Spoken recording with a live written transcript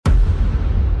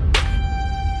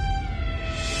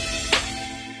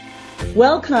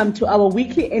Welcome to our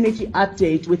weekly energy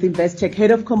update with Investec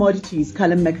Head of Commodities,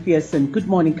 Callum McPherson. Good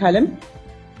morning, Callum.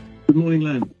 Good morning,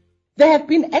 Len. There have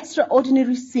been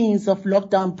extraordinary scenes of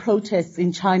lockdown protests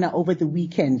in China over the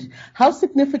weekend. How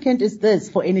significant is this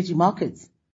for energy markets?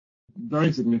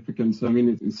 Very significant. I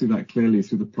mean, you see that clearly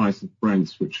through the price of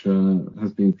Brent, which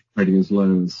has been trading as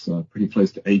low as pretty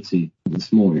close to 80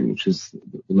 this morning, which is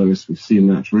the lowest we've seen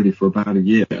that really for about a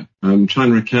year.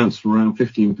 China accounts for around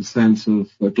 15%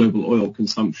 of global oil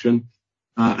consumption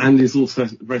and is also a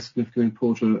very significant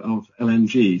importer of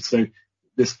LNG. So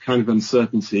this kind of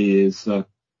uncertainty is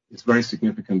very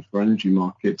significant for energy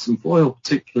markets. And for oil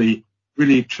particularly,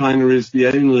 really China is the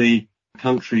only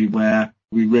country where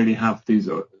we really have these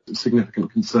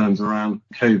significant concerns around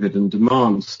COVID and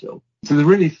demand still. So there are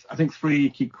really, I think, three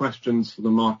key questions for the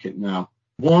market now.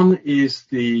 One is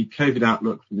the COVID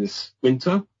outlook for this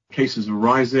winter. Cases are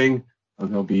rising.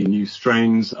 There'll be new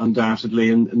strains undoubtedly,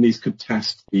 and these could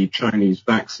test the Chinese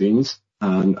vaccines.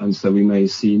 And so we may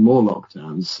see more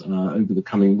lockdowns over the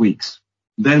coming weeks.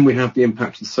 Then we have the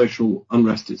impact of social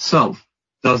unrest itself.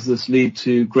 Does this lead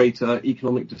to greater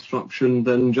economic disruption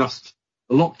than just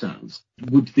the lockdowns?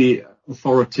 Would the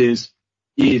authorities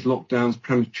ease lockdowns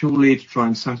prematurely to try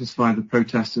and satisfy the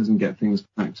protesters and get things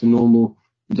back to normal?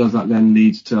 Does that then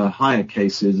lead to higher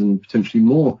cases and potentially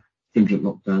more stringent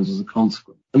lockdowns as a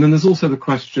consequence? And then there's also the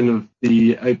question of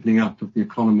the opening up of the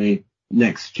economy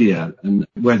next year and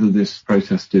whether this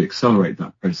protest do accelerate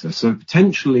that process. So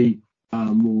potentially a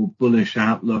more bullish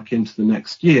outlook into the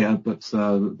next year, but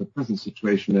the present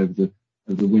situation over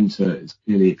the winter is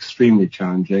clearly extremely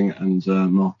challenging, and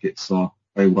markets are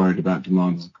very worried about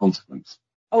demand as a consequence.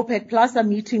 OPEC Plus are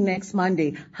meeting next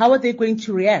Monday. How are they going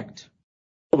to react?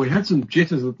 Well, we had some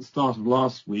jitters at the start of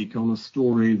last week on a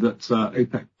story that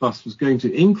OPEC Plus was going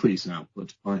to increase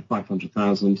output by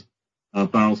 500,000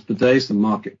 barrels per day. So the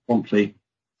market promptly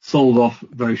sold off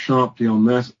very sharply on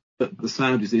that. But the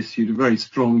Saudis issued a very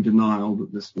strong denial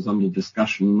that this was under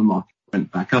discussion, and the market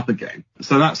went back up again.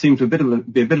 So that seemed to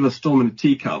be a bit of a storm in a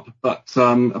teacup. But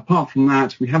apart from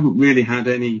that, we haven't really had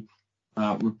any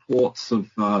reports of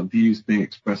views being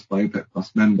expressed by OPEC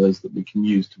Plus members that we can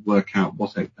use to work out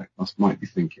what OPEC Plus might be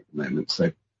thinking at the moment.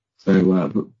 So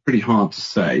pretty hard to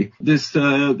say.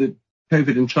 The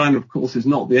COVID in China, of course, is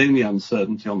not the only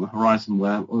uncertainty on the horizon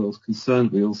where oil is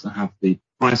concerned. We also have the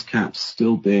price caps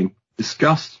still being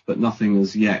discussed, but nothing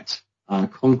as yet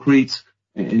concrete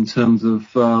in terms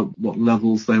of what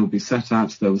levels they will be set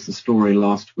at. There was the story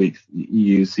last week that the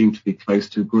EU seemed to be close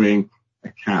to agreeing a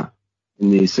cap in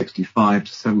the $65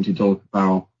 to $70 per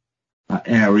barrel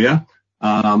area.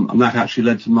 And that actually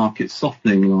led to market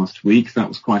softening last week. That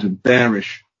was quite a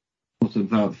bearish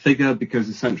sort of figure, because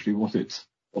essentially what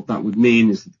that would mean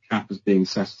is that the cap is being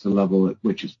set at a level at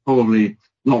which it's probably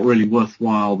not really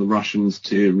worthwhile the Russians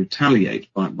to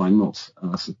retaliate by not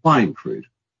supplying crude.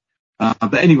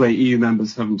 But anyway, EU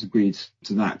members haven't agreed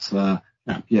to that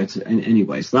cap yet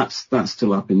anyway. So that's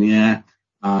still up in the air.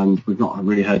 And we've not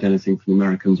really heard anything from the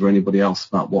Americans or anybody else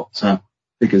about what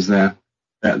figures they're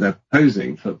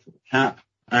proposing for the cap.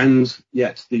 And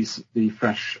yet the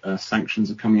fresh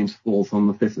sanctions are coming into force on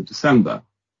the 5th of December.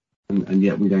 And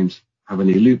yet we don't have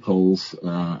any loopholes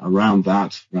around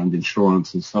that, around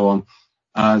insurance and so on.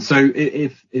 So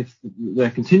if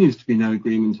there continues to be no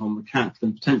agreement on the cap,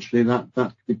 then potentially that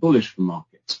could be bullish for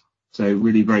markets. So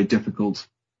really very difficult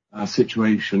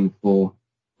situation for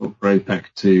OPEC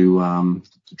to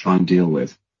try and deal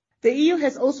with. The EU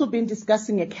has also been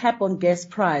discussing a cap on gas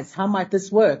price. How might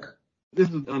this work? This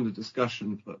is under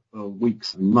discussion for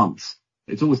weeks and months.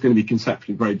 It's always going to be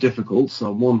conceptually very difficult.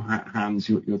 So on one hand,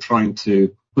 you're trying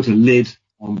to put a lid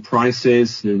on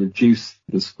prices to reduce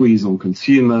the squeeze on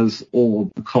consumers or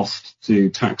the cost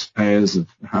to taxpayers of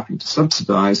having to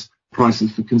subsidize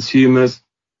prices for consumers.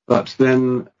 But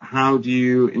then how do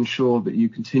you ensure that you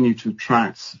continue to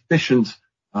attract sufficient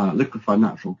liquefied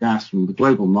natural gas from the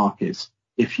global markets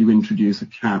if you introduce a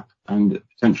cap and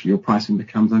potentially your pricing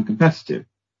becomes uncompetitive?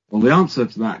 Well, the answer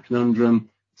to that conundrum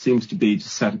seems to be to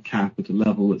set a cap at a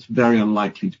level that's very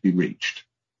unlikely to be reached.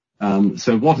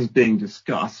 So what is being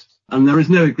discussed, and there is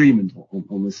no agreement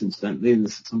on this incidentally,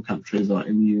 some countries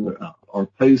in the EU are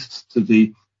opposed to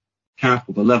the cap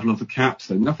or the level of the cap,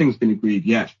 so nothing's been agreed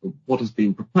yet, but what has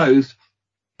been proposed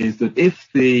is that if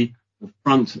the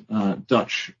front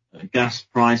Dutch gas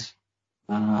price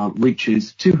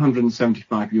reaches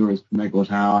 275 euros per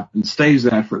megawatt hour and stays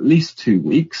there for at least 2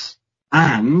 weeks,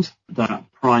 and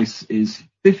that price is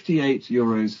 58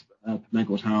 euros per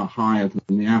megawatt hour higher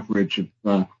than the average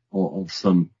of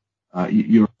some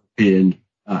European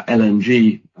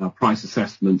LNG price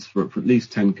assessments for at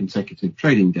least 10 consecutive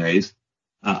trading days,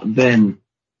 then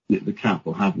the cap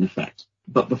will have an effect.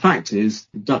 But the fact is,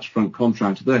 the Dutch front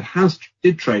contract, though it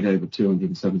did trade over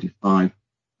 275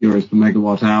 euros per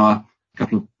megawatt hour a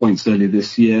couple of points earlier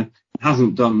this year, it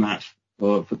hasn't done that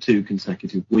for 2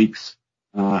 consecutive weeks.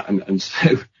 And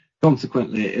so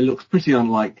consequently, it looks pretty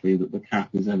unlikely that the cap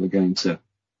is ever going to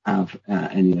have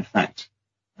any effect.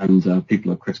 And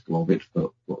people are critical of it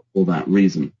for that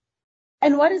reason.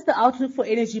 And what is the outlook for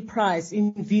energy price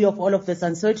in view of all of this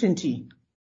uncertainty?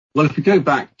 Well, if we go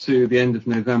back to the end of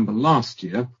November last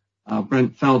year,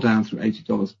 Brent fell down through $80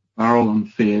 per barrel on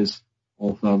fears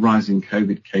of rising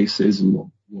COVID cases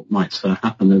and what might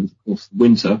happen over the course of the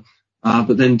winter,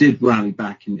 but then did rally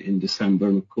back in December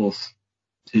and, of course,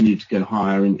 continued to go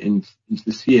higher into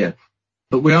this year.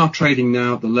 But we are trading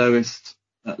now at the lowest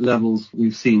levels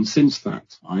we've seen since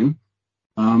that time.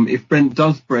 If Brent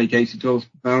does break $80 per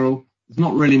barrel, there's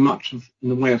not really much in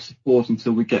the way of support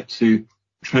until we get to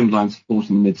trendline support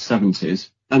in the mid-70s.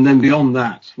 And then beyond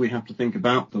that, we have to think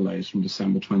about the lows from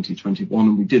December 2021.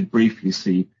 And we did briefly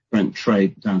see Brent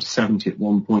trade down to 70 at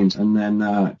one point and then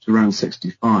to around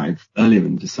 65 earlier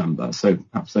in December. So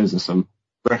perhaps those are some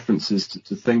references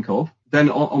to think of. Then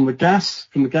on the gas,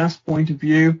 from the gas point of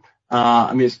view,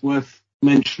 it's worth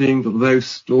mentioning that though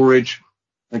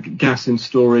gas in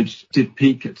storage did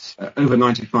peak at over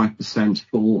 95%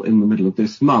 full in the middle of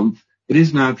this month, it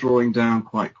is now drawing down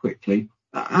quite quickly,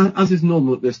 as is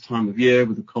normal at this time of year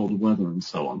with the colder weather and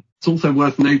so on. It's also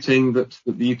worth noting that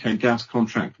the UK gas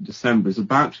contract for December is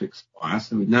about to expire,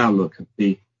 so we now look at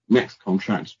the next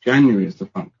contract. January is the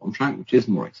front contract, which is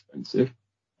more expensive,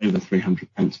 over 300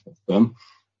 pence per therm.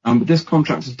 But this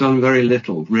contract has done very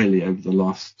little, really, over the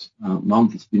last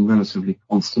month. It's been relatively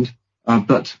constant.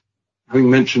 But having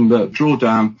mentioned the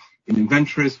drawdown in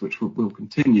inventories, which will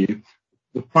continue,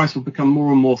 the price will become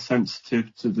more and more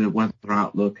sensitive to the weather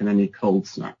outlook and any cold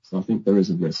snaps. So I think there is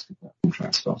a risk of that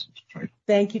contract starting to trade.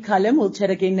 Thank you, Callum. We'll chat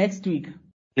again next week.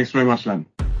 Thanks very much, Len.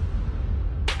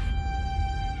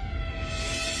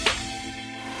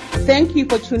 Thank you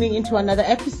for tuning into another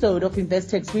episode of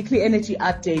Investec's Weekly Energy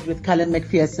Update with Callum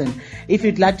McPherson. If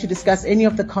you'd like to discuss any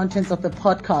of the contents of the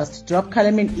podcast, drop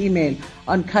Callum an email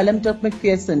on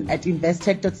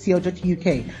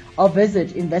callum.mcpherson@investec.co.uk or visit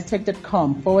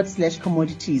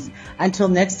investec.com/commodities. Until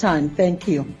next time, thank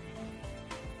you.